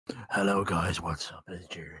Hello guys, what's up? It's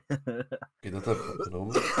Jerry. Oké, dat heb ik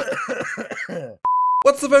opgenomen.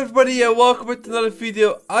 What's up everybody and welcome back to another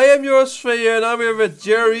video. I am yours Freya and I'm here with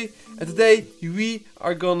Jerry. And today we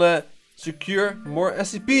are gonna secure more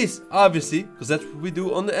SCPs. Obviously, because that's what we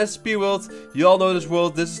do on the SCP world. You all know this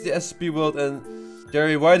world, this is the SCP world. And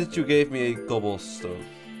Jerry, why did you give me a cobblestone?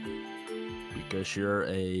 Because you're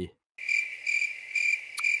a...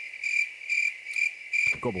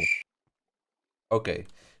 gobble. Okay,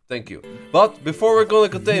 thank you. But before we're gonna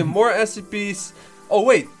contain more SCPs... Oh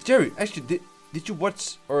wait, Jerry, actually did you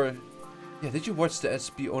watch did you watch the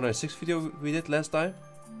SCP-096 video we did last time?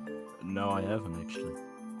 No, I haven't actually.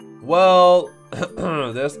 Well,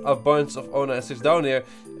 there's a bunch of 096 down here,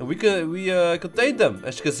 and we contained them,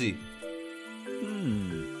 as you can see.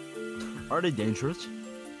 Are they dangerous?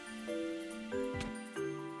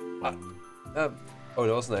 Oh, that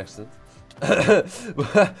was an accident.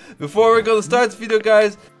 Before we're gonna start the video,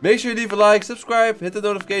 guys, make sure you leave a like, subscribe, hit the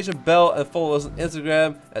notification bell, and follow us on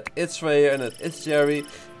Instagram at itsfreya and at itsjerry.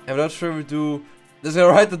 And without further ado, let's get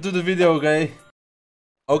right into the video, okay?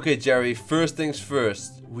 Okay, Jerry, first things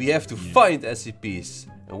first. We have to find SCPs.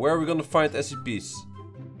 And where are we gonna find SCPs?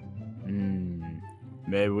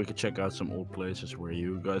 Maybe we could check out some old places where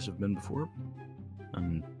you guys have been before.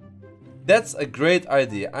 That's a great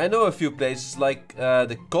idea. I know a few places like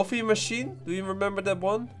the coffee machine. Do you remember that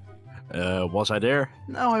one? Was I there?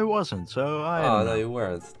 No, I wasn't. So I don't know. No, you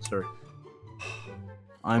weren't. Sorry.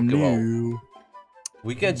 I'm new. Well,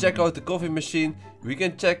 we can check out the coffee machine. We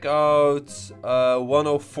can check out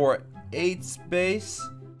 1048's base.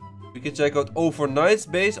 We can check out 049's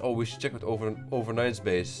base. Oh, we should check out 049's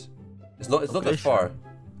base. It's not that far.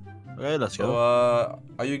 Okay, let's go. So,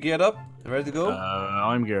 are you geared up? Ready to go?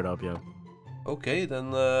 I'm geared up, yeah. Okay,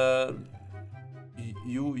 then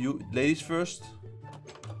you ladies first.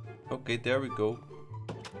 Okay, there we go.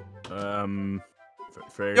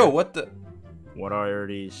 Yo, what the? What are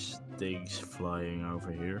these things flying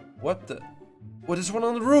over here? What the? What is one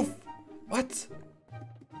on the roof? What?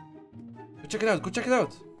 Go check it out. Go check it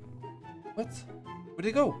out. What? Where'd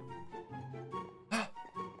it go?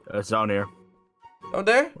 It's down here. Down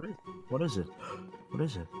there? What is it? What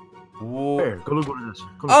is it? Whoa. Here, go look what it is.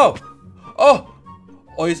 Oh! Oh!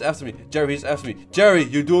 Oh, he's after me. Jerry, he's after me. Jerry,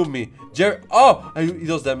 you doomed me. Jerry. Oh! He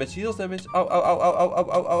does damage. He does damage. Ow, ow, ow, ow, ow, ow,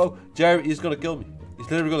 ow, ow. Jerry, he's gonna kill me. He's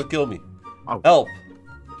literally gonna kill me. Oh. Help.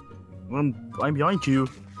 I'm behind you.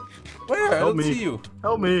 Where? I don't see you.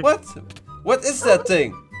 Help me. What? What is that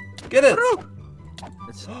thing? Get it.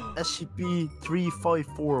 It's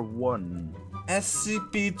SCP-3541.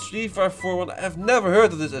 SCP-3541. I've never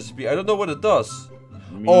heard of this SCP. I don't know what it does.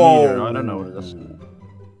 Me neither. I don't know what it does.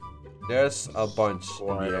 There's a bunch.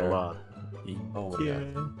 Quite a lot. Oh my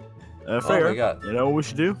god. Fair. Oh my god. You know what we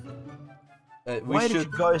should do? Why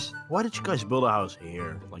did you guys build a house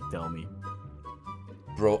here? Like, tell me.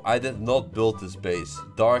 Bro, I did not build this base.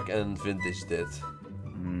 Dark and Vintage did.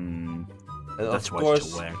 And that's of course,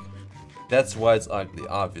 it's whack. That's why it's ugly,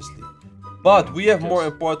 obviously. But we have more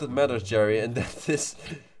important matters, Jerry, and that is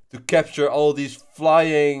to capture all these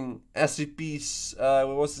flying SCPs.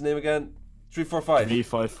 What's his name again? 345.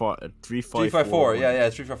 354. Yeah,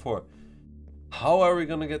 354. How are we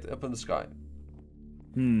gonna get up in the sky?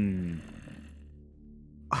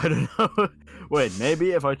 I don't know. Wait,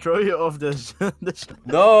 maybe if I throw you off this.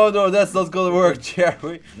 No, that's not gonna work,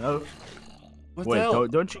 Jerry. No. What Wait, the hell?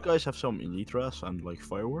 don't you guys have some elytras and like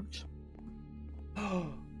fireworks?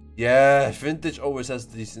 Yeah, Vintage always has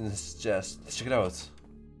these in his chest. Let's check it out.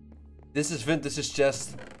 This is Vintage's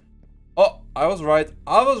chest. Oh, I was right.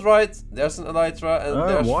 There's an elytra and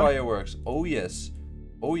there's fireworks. Oh yes.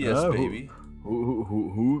 Oh yes, baby.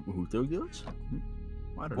 Who took those?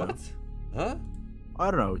 I don't know. What? Huh?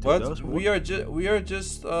 I don't know who took What? those. We are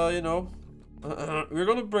just you know, we're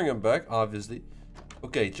gonna bring him back, obviously.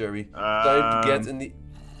 Okay, Jerry. Time to get in the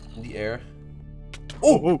air.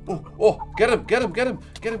 Oh! Get him!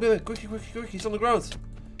 Quick! He's on the ground.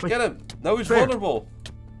 Wait, get him! Now he's vulnerable.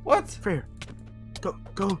 What? Fair. Go!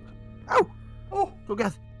 Ow! Oh! Go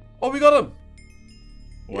get! Oh, we got him!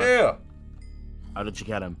 What? Yeah! How did you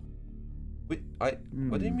get him? Wait,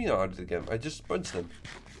 what do you mean how did I get him? I just punched him.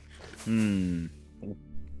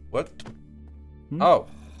 What? Oh!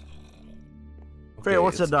 Okay, Fair,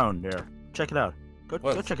 what's that down there? Check it out. Go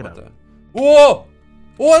check it out. Whoa!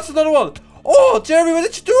 Oh, that's another one! Oh, Jeremy, what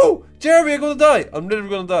did you do? Jeremy, I'm gonna die. I'm literally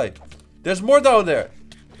gonna die. There's more down there.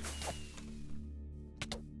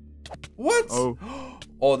 What? Oh.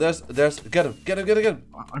 Oh, there's. Get him.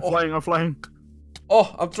 I'm flying.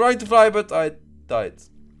 Oh, I'm trying to fly, but I died.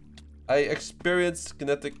 I experienced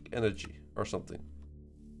kinetic energy or something.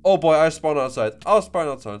 Oh boy, I spawned outside. I'll spawn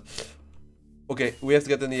outside. Okay, we have to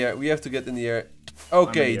get in the air. We have to get in the air.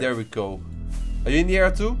 Okay, there we go. Are you in the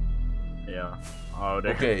air too? Yeah. Oh,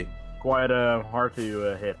 they're okay. Quite hard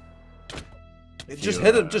to hit. Just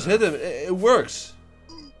hit him. Just hit him. It works.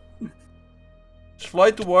 Just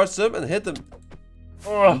fly towards them and hit them.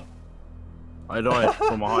 Oh. I died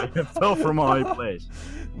from a high. Fell from a high place.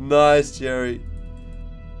 Nice, Jerry.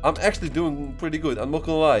 I'm actually doing pretty good. I'm not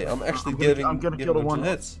gonna lie. I'm actually giving them some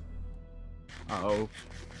hits. Uh-oh.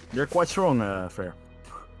 You're quite strong, Fair.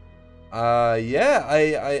 Yeah,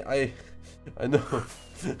 I know.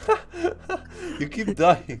 You keep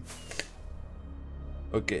dying.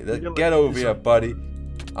 Okay, then get over here, buddy.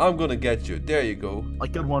 I'm gonna get you. There you go. I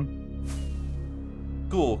killed one.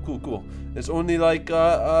 Cool, cool, cool. There's only like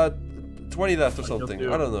 20 left or something.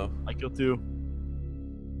 I don't know. I killed 2.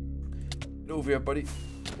 Get over here, buddy.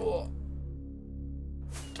 Oh.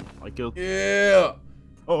 I killed. Yeah.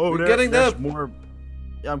 Oh, we're getting them. More.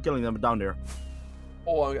 Yeah, I'm killing them down there.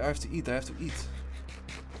 Oh, I have to eat. I have to eat.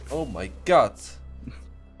 Oh my god.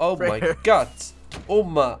 Oh my god. Oh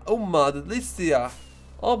my delicia.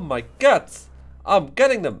 Oh my god. I'm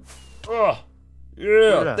getting them. Oh.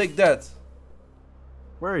 Yeah, take that.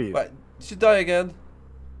 Where are you? Wait, did you die again?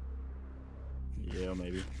 Yeah,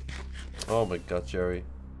 maybe. Oh my god, Jerry.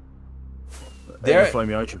 There. Fly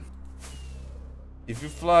me out you. If you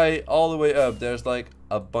fly all the way up, there's like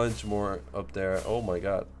a bunch more up there. Oh my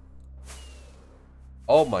god.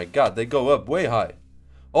 Oh my god, they go up way high.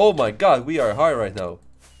 Oh my god, we are high right now.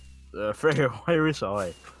 Freya, why are we so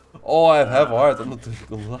high? Oh, I have a heart, I'm not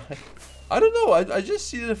gonna lie. I don't know, I just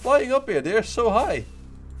see them flying up here. They're so high.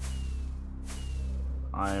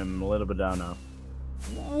 I'm a little bit down now.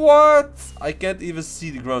 What? I can't even see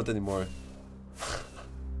the ground anymore.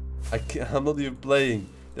 I'm not even playing.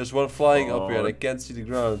 There's one flying up here and I can't see the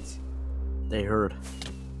ground. They heard.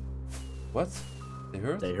 What? They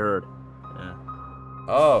heard? They heard. Yeah.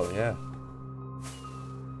 Oh, yeah.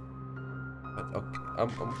 But okay, I'm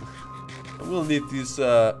gonna leave these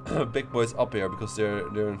big boys up here because they're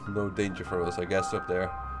no danger for us, I guess, up there.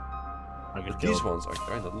 But these ones are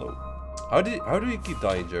kind of low. How do you keep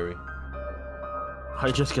dying, Jerry?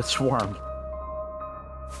 I just get swarmed.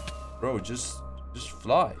 Bro, just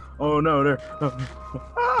fly. Oh no, there.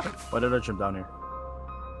 Why did I jump down here?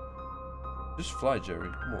 Just fly, Jerry.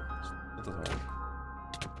 Come on, it's not that hard.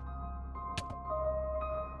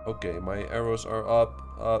 Okay, my arrows are up.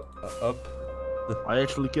 I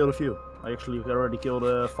actually killed a few. I actually already killed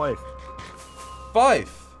 5.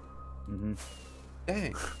 5. Mhm.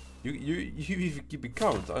 Dang. You even keep it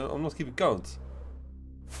count. I'm not keeping count.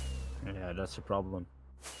 Yeah, that's the problem.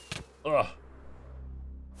 Ugh.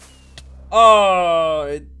 Oh,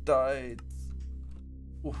 it died.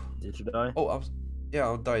 Oof. Did you die? Oh, I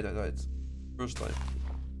died. First time.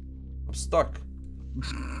 I'm stuck.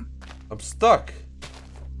 I'm stuck.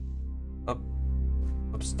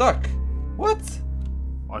 I'm stuck. What?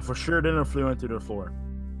 I for sure didn't flew into the floor.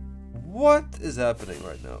 What is happening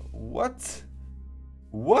right now? What?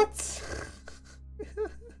 What?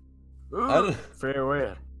 Fair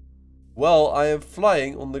way. Well, I am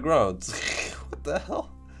flying on the ground. What the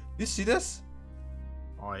hell? You see this?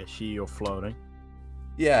 Oh, I see you floating.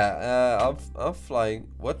 Yeah, I'm flying.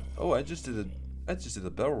 What? Oh, I just did a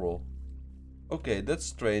barrel roll. Okay, that's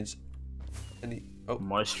strange. Oh,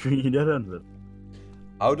 my screen didn't. But...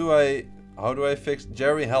 How do I fix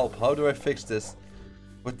Jerry? Help! How do I fix this?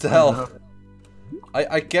 What the hell?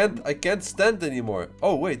 I can't stand anymore.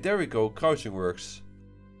 Oh wait, there we go. Crouching works.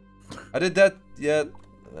 I did that. Yeah.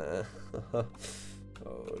 Oh,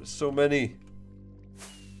 there's so many.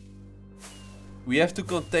 We have to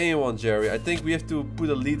contain one, Jerry. I think we have to put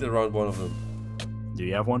a lead around one of them. Do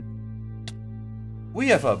you have one? We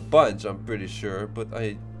have a bunch, I'm pretty sure, but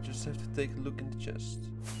I just have to take a look in the chest.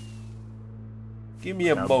 Give me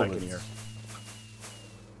a moment.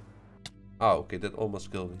 Oh, okay, that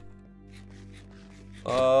almost killed me.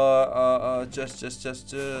 Just.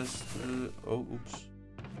 Oh, oops.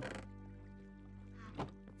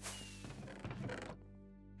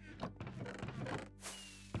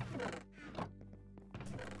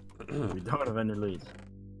 We don't have any leads.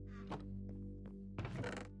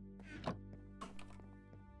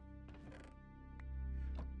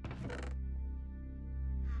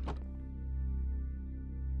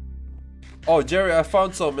 Oh, Jerry, I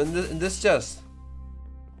found some in this chest.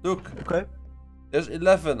 Look. Okay. There's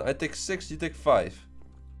 11. I take 6. You take 5.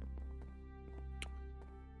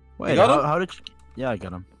 Wait, how did you? Yeah, I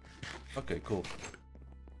got him. Okay, cool.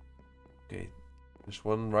 Okay, there's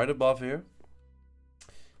one right above here.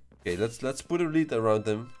 Okay, let's put a lead around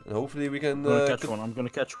them, and hopefully we can. I'm gonna catch one. I'm gonna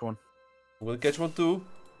catch one. I'm gonna catch one too.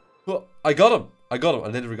 Oh, I got him. I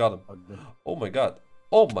literally got him. Oh my god.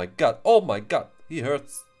 Oh my god. Oh my god. He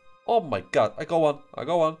hurts. Oh my god. I got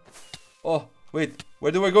one. Oh, wait.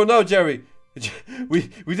 Where do I go now, Jerry? we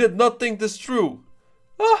did not think this through.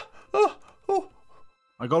 Oh.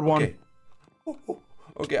 I got one. Okay.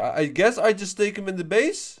 Okay, I guess I just take him in the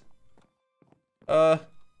base. Yo,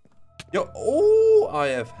 oh, I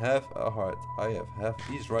have half a heart.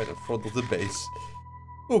 He's right in front of the base.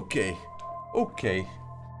 Okay.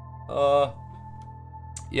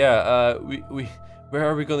 Yeah, where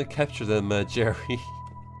are we gonna capture them, Jerry?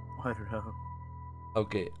 I don't know.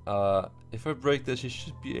 Okay, if I break this, you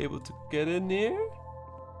should be able to get in here.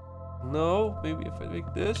 No, maybe if I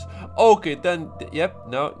make this. Okay, then, yep,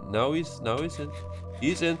 now he's in.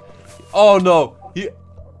 He's in. Oh no,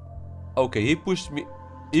 okay, he pushed me.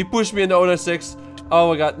 He pushed me in the 096. Oh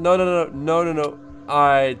my god, no.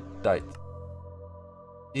 I died.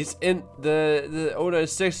 He's in the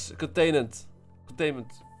 096 containment.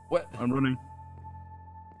 What? I'm running.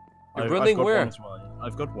 You're running where?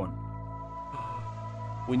 I've got one.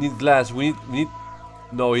 We need glass. We need.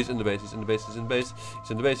 No, he's in the base. He's in the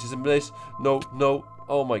base. No.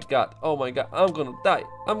 Oh my god. I'm gonna die.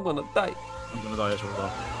 I'm gonna die as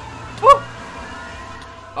well.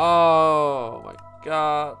 Oh my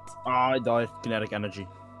god. Oh, I died. Kinetic energy.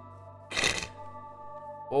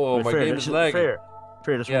 Oh, wait, my game is lagging.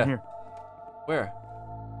 Fair, there's one here. Where?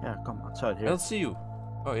 Yeah, come outside here. I don't see you.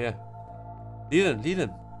 Oh yeah. Lead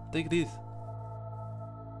him. Take lead.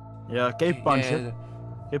 Yeah, keep punch it.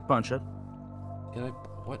 Keep punch it. Can I?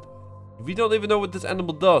 What? We don't even know what this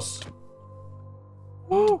animal does.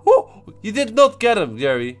 You did not get him,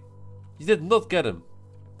 Gary. You did not get him.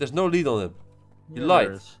 There's no lead on him. You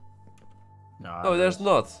lied. No, there's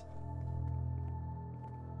not.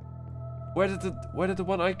 Where did the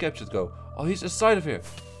one I captured go? Oh, he's inside of here.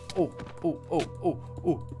 Oh.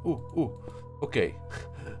 Okay.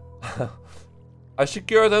 I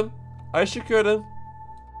secured him.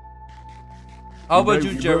 How about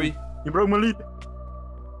you, Jerry? You broke my lead.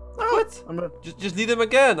 What? Just lead him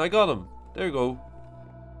again. I got him. There you go.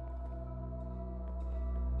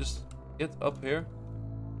 Just get up here.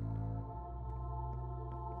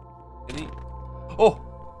 Can he? Oh!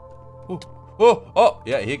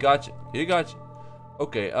 Yeah, he got you.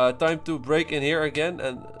 Okay, time to break in here again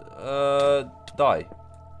and die.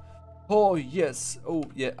 Oh yes. Oh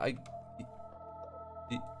yeah.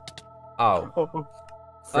 Ow. Oh.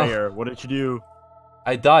 Freya, what did you do?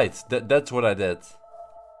 I died. That's what I did.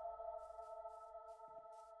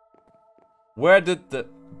 Where did the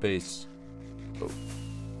base go?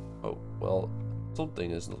 Oh well,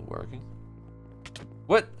 something is not working.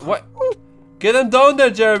 What? Get him down there,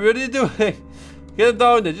 Jeremy. What are you doing? Get him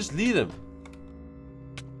down there. Just lead him.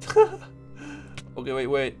 Okay,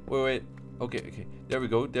 wait. Okay. There we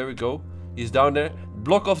go. He's down there.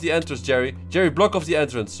 Block off the entrance, Jerry. Block off the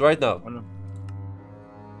entrance right now.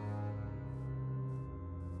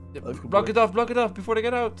 Block it off before they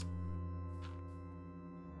get out.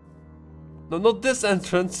 No, not this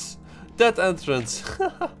entrance. That entrance.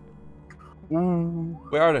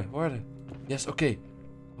 Where are they? Yes, okay.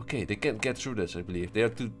 Okay, they can't get through this, I believe. They're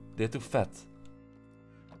too fat.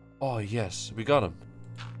 Oh yes, we got him.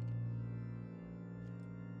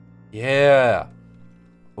 Yeah.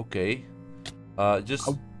 Okay. Just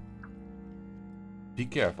be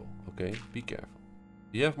careful. Okay, be careful.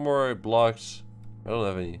 Do you have more blocks? I don't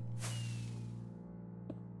have any.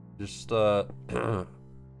 Just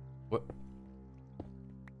what?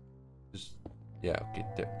 Just yeah. Okay,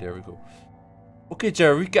 there we go. Okay,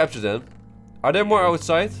 Jerry, we captured them. Are there more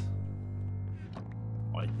outside?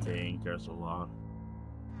 I think there's a lot.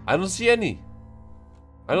 I don't see any.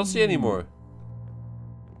 I don't see any more.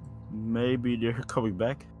 Maybe they're coming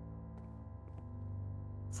back.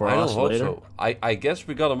 For I us don't hope later. so. I guess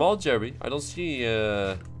we got them all, Jerry. I don't see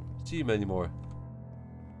him anymore.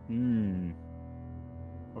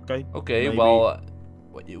 Okay. Okay. Maybe. Well,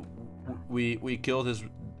 we killed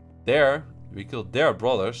we killed their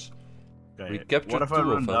brothers. Okay. We captured what if I two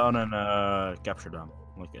run of them. down and capture them,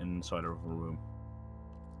 like inside of a room?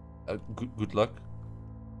 Good luck.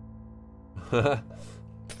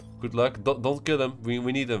 Good luck. Don't kill them. We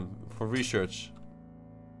need them for research.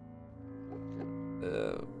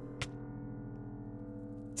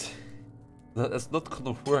 That's not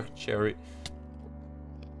gonna work, Cherry.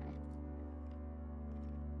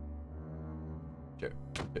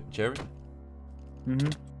 Jerry?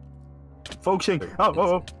 Focusing.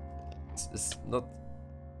 Oh. It's not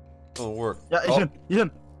gonna work. Yeah, he's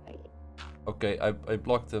in. Okay, I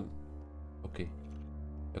blocked him.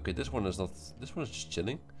 Okay, this one is not. This one is just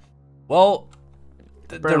chilling. Well,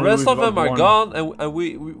 The rest of them are gone, and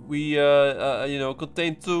we you know,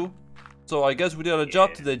 contained 2. So I guess we did a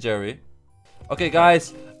job today, Jerry. Okay,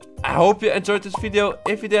 guys, I hope you enjoyed this video.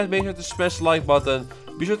 If you did, make sure to smash the like button.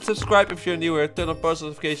 Be sure to subscribe if you're new here. Turn on post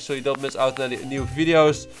notifications so you don't miss out on any new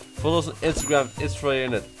videos. Follow us on Instagram. It's Freya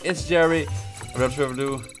and it's Jerry. And without further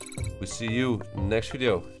ado, we'll see you in the next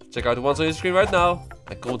video. Check out the ones on your screen right now.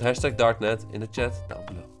 And comment #darknet in the chat down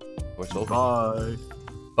below. Bye.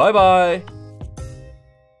 Bye bye.